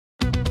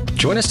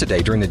Join us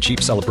today during the Jeep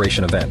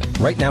Celebration event.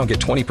 Right now, get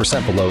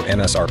 20% below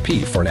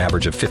MSRP for an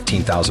average of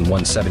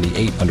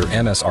 $15,178 under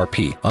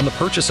MSRP on the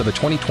purchase of a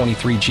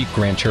 2023 Jeep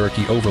Grand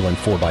Cherokee Overland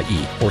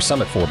 4xE or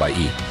Summit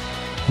 4xE.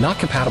 Not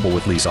compatible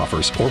with lease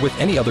offers or with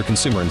any other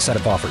consumer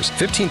incentive offers.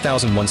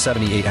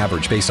 $15,178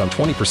 average based on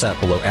 20%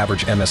 below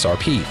average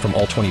MSRP from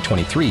all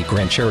 2023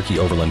 Grand Cherokee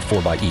Overland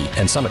 4xE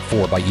and Summit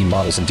 4xE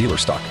models in dealer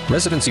stock.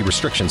 Residency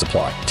restrictions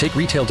apply. Take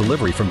retail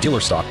delivery from dealer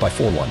stock by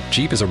 4/1.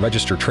 Jeep is a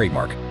registered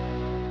trademark.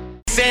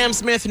 Sam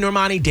Smith,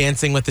 Normani,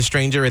 Dancing with a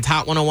Stranger. It's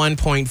Hot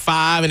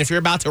 101.5. And if you're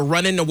about to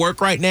run into work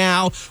right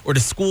now or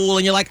to school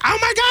and you're like, oh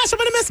my gosh, I'm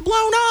going to miss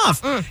Blown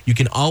Off, you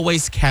can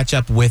always catch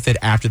up with it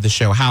after the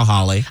show. How,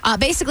 Holly?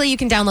 Basically, you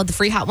can download the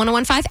free Hot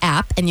 101.5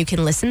 app and you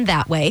can listen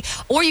that way.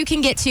 Or you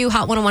can get to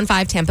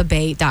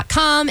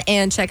hot1015tampabay.com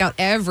and check out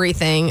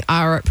everything.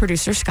 Our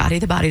producer, Scotty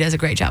the Body, does a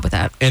great job with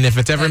that. And if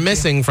it's ever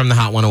missing from the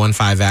Hot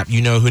 101.5 app,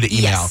 you know who to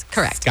email. Yes,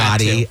 correct.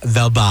 Scotty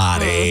the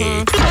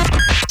Body.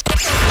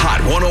 Hot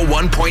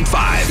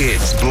 101.5.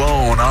 It's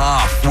Blown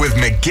Off with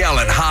Miguel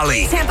and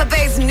Holly. Tampa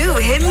Bay's new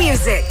hit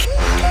music.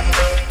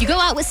 You go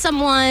out with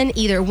someone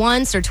either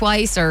once or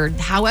twice or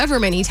however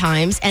many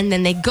times, and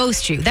then they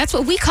ghost you. That's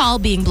what we call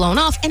being blown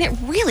off, and it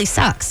really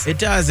sucks. It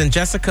does. And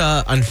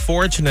Jessica,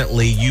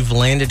 unfortunately, you've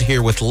landed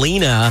here with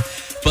Lena.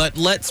 But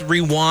let's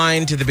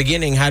rewind to the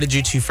beginning. How did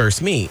you two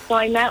first meet? So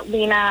I met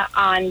Lena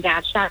on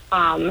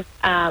Match.com,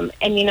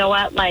 and you know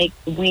what? Like,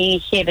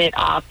 we hit it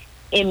off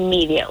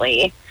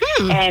immediately.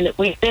 And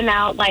we've been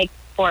out like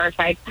 4 or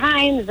 5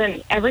 times,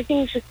 and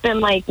everything's just been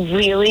like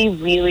really,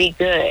 really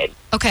good.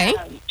 Okay.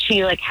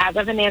 She like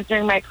hasn't been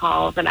answering my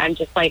calls, and I'm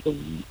just like,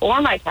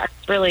 or my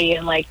texts really,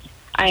 and like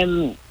I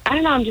don't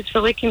know, I'm just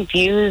really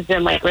confused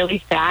and like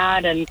really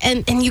sad, and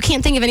you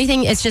can't think of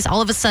anything. It's just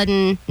all of a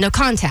sudden no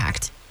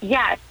contact.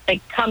 Yes,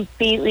 like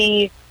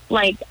completely,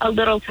 like a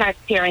little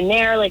text here and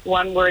there, like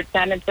one word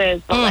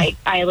sentences, but like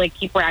I like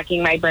keep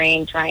racking my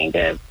brain trying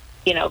to,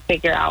 you know,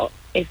 figure out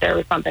if there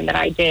was something that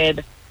I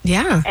did.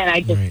 Yeah. And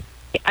I just,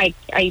 I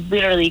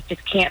literally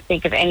just can't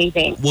think of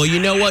anything. Well, you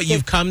know what?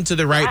 You've come to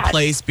the right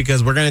place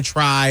because we're going to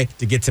try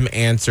to get some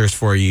answers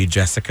for you,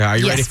 Jessica. Are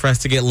you ready for us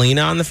to get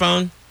Lena on the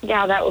phone?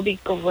 Yeah, that would be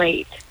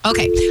great.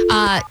 Okay.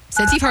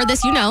 Since you've heard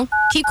this, you know,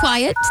 keep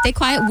quiet, stay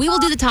quiet. We will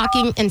do the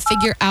talking and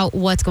figure out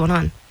what's going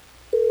on.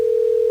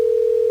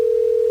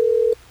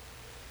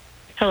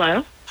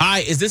 Hello? Hi,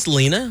 is this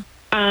Lena?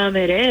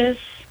 It is.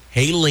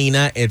 Hey,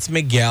 Lena, it's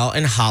Miguel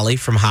and Holly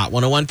from Hot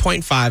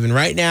 101.5. And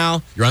right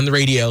now, you're on the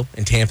radio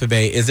in Tampa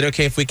Bay. Is it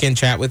okay if we can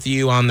chat with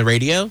you on the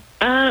radio?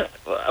 Why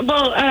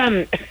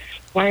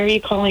are you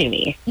calling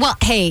me? Well,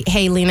 hey,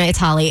 Lena, it's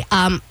Holly.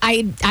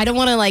 I don't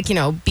want to, like, you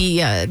know,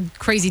 be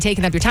crazy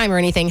taking up your time or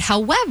anything.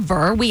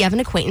 However, we have an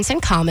acquaintance in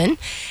common,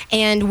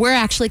 and we're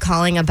actually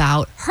calling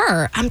about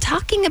her. I'm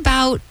talking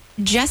about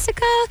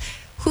Jessica,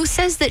 who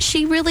says that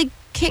she really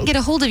can't get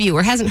a hold of you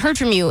or hasn't heard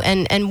from you,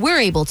 and we're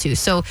able to.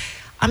 So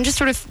I'm just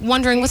sort of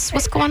wondering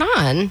what's going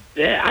on.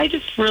 I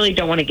just really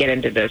don't want to get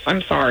into this.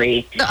 I'm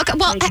sorry. Okay,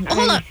 well,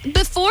 hold on.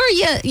 Before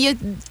you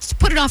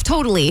put it off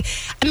totally,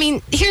 I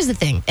mean, here's the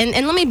thing, and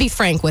let me be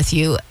frank with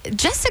you.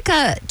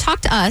 Jessica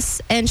talked to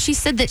us, and she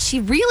said that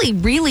she really,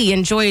 really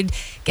enjoyed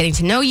getting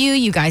to know you.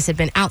 You guys had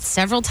been out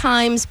several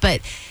times,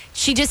 but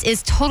she just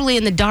is totally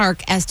in the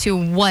dark as to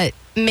what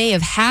may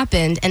have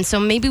happened, and so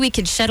maybe we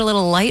could shed a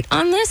little light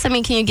on this. I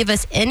mean, can you give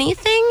us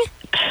anything?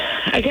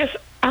 I guess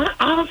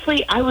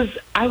honestly, I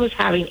was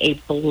having a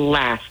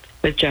blast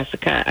with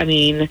Jessica. I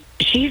mean,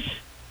 she's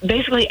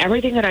basically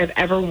everything that I've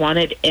ever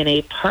wanted in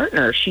a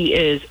partner. She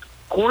is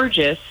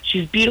gorgeous.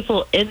 She's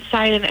beautiful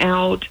inside and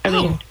out. I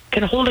mean,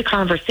 can hold a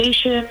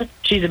conversation.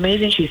 She's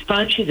amazing. She's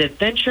fun. She's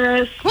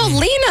adventurous. Well,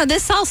 Lena,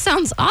 this all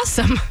sounds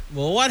awesome.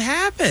 Well, what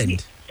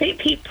happened? St.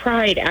 Pete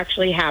Pride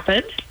actually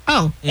happened.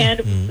 Oh.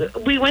 And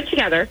we went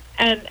together,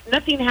 and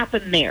nothing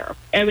happened there.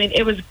 I mean,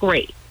 it was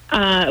great.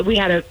 We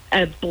had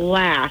a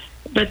blast.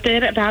 But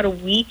then about a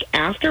week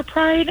after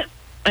Pride,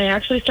 I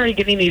actually started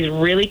getting these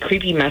really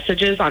creepy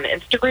messages on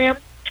Instagram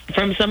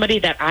from somebody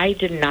that I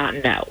did not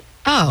know.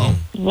 Oh.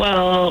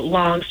 Well,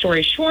 long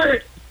story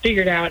short,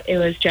 figured out it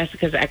was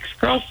Jessica's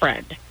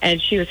ex-girlfriend.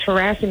 And she was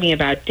harassing me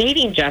about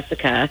dating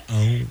Jessica.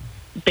 Oh.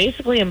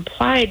 Basically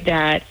implied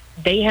that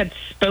they had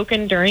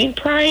spoken during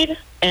Pride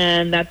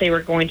and that they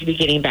were going to be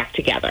getting back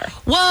together.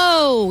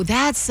 Whoa,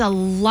 that's a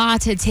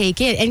lot to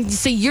take in. And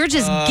so you're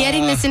just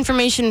getting this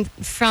information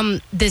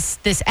from this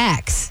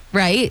ex,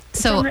 right?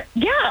 So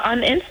yeah,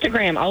 on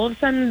Instagram, all of a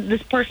sudden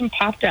this person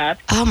popped up.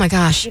 Oh my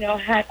gosh. You know,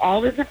 had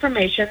all this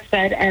information,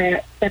 said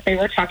that they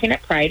were talking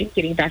at Pride and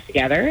getting back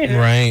together. And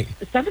right.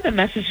 Some of the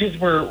messages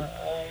were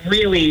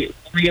really,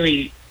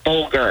 really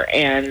vulgar,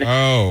 and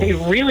they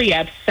really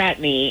upset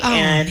me.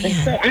 Man.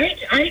 So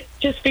I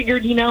just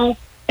figured, you know,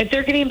 if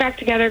they're getting back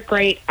together,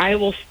 great. I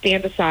will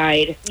stand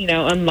aside, you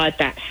know, and let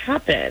that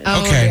happen.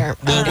 Oh, okay. dear.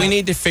 Well, we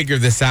need to figure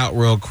this out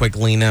real quick,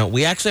 Lena.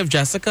 We actually have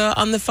Jessica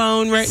on the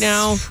phone right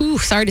now. Ooh,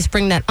 sorry to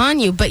spring that on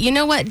you, but you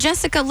know what,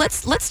 Jessica?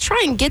 Let's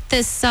try and get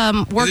this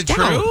worked Is it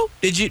out. true?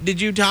 Did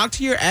you talk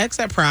to your ex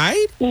at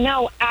Pride?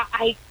 No,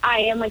 I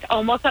am like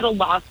almost at a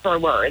loss for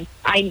words.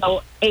 I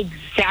know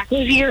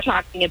exactly who you're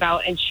talking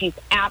about, and she's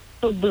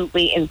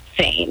absolutely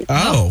insane.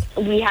 Oh.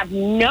 We have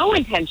no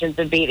intentions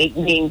of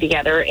being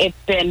together. It's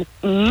been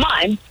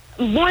months.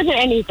 More than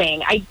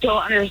anything, I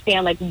don't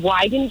understand, like,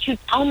 why didn't you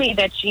tell me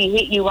that she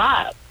hit you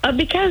up?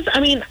 Because,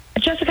 I mean,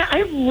 Jessica,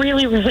 I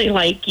really, really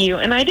like you,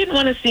 and I didn't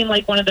want to seem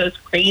like one of those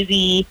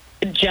crazy,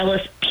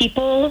 jealous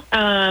people,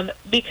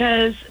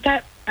 because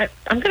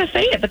I'm going to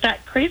say it, but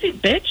that crazy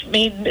bitch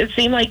made it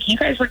seem like you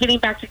guys were getting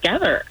back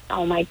together.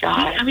 Oh, my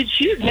God. I mean,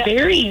 she was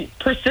very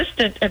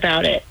persistent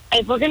about it.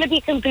 If we're going to be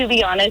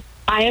completely honest,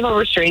 I have a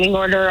restraining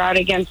order out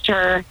against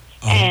her,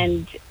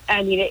 and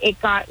I mean, it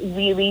got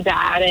really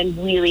bad and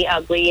really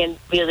ugly and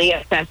really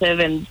excessive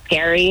and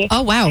scary.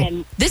 Oh, wow.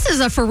 And this is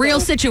a for real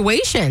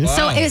situation. Wow.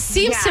 So it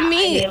seems to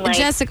me,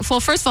 Jessica, well,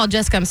 first of all,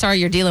 Jessica, I'm sorry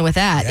you're dealing with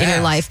that in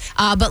your life.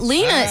 But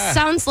Lena, it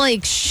sounds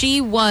like she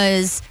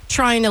was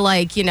trying to,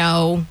 like, you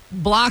know,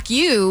 block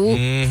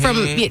you from,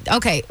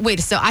 okay, wait,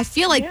 so I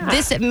feel like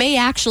this may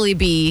actually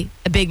be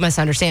a big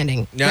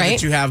misunderstanding, Now right?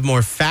 that you have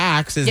more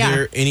facts, is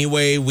there any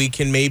way we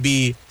can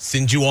maybe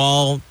send you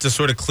all to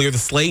sort of clear the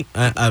slate,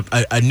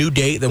 a new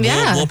date that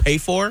we'll pay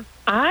for?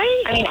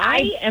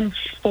 I am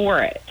for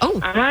it. Oh.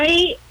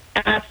 I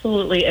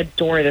absolutely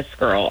adore this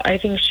girl. I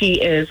think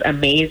she is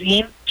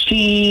amazing.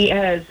 She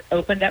has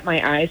opened up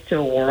my eyes to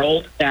a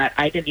world that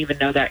I didn't even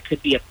know that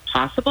could be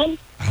possible.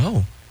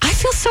 Oh. I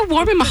feel so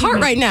warm in my heart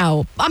right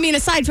now. I mean,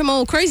 aside from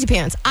old crazy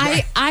pants,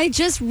 I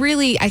just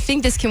really, I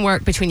think this can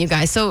work between you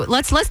guys. So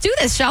let's do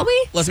this, shall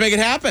we? Let's make it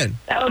happen.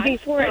 that would be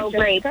so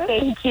great.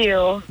 Thank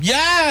you.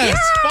 Yes!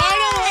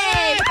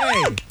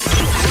 Finally!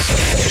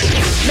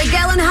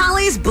 Miguel and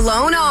Holly's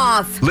Blown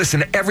Off.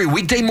 Listen every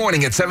weekday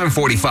morning at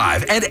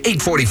 7:45 and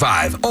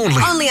 8:45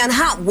 only On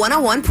Hot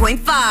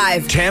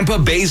 101.5. Tampa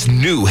Bay's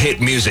new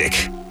hit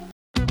music.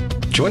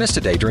 Join us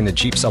today during the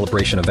Jeep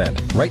Celebration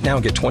event. Right now,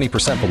 get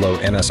 20% below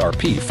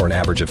MSRP for an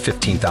average of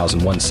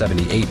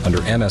 $15,178 under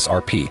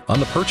MSRP on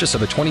the purchase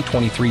of a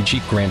 2023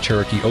 Jeep Grand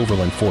Cherokee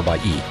Overland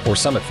 4xE or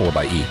Summit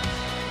 4xE.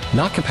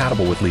 Not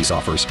compatible with lease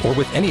offers or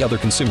with any other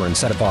consumer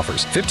incentive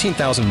offers.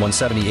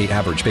 $15,178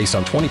 average based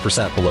on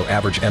 20% below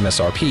average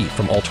MSRP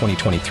from all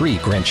 2023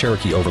 Grand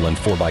Cherokee Overland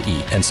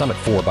 4xE and Summit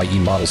 4xE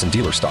models in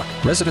dealer stock.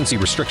 Residency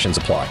restrictions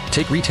apply.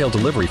 Take retail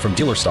delivery from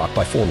dealer stock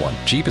by 4/1.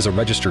 Jeep is a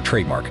registered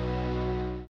trademark.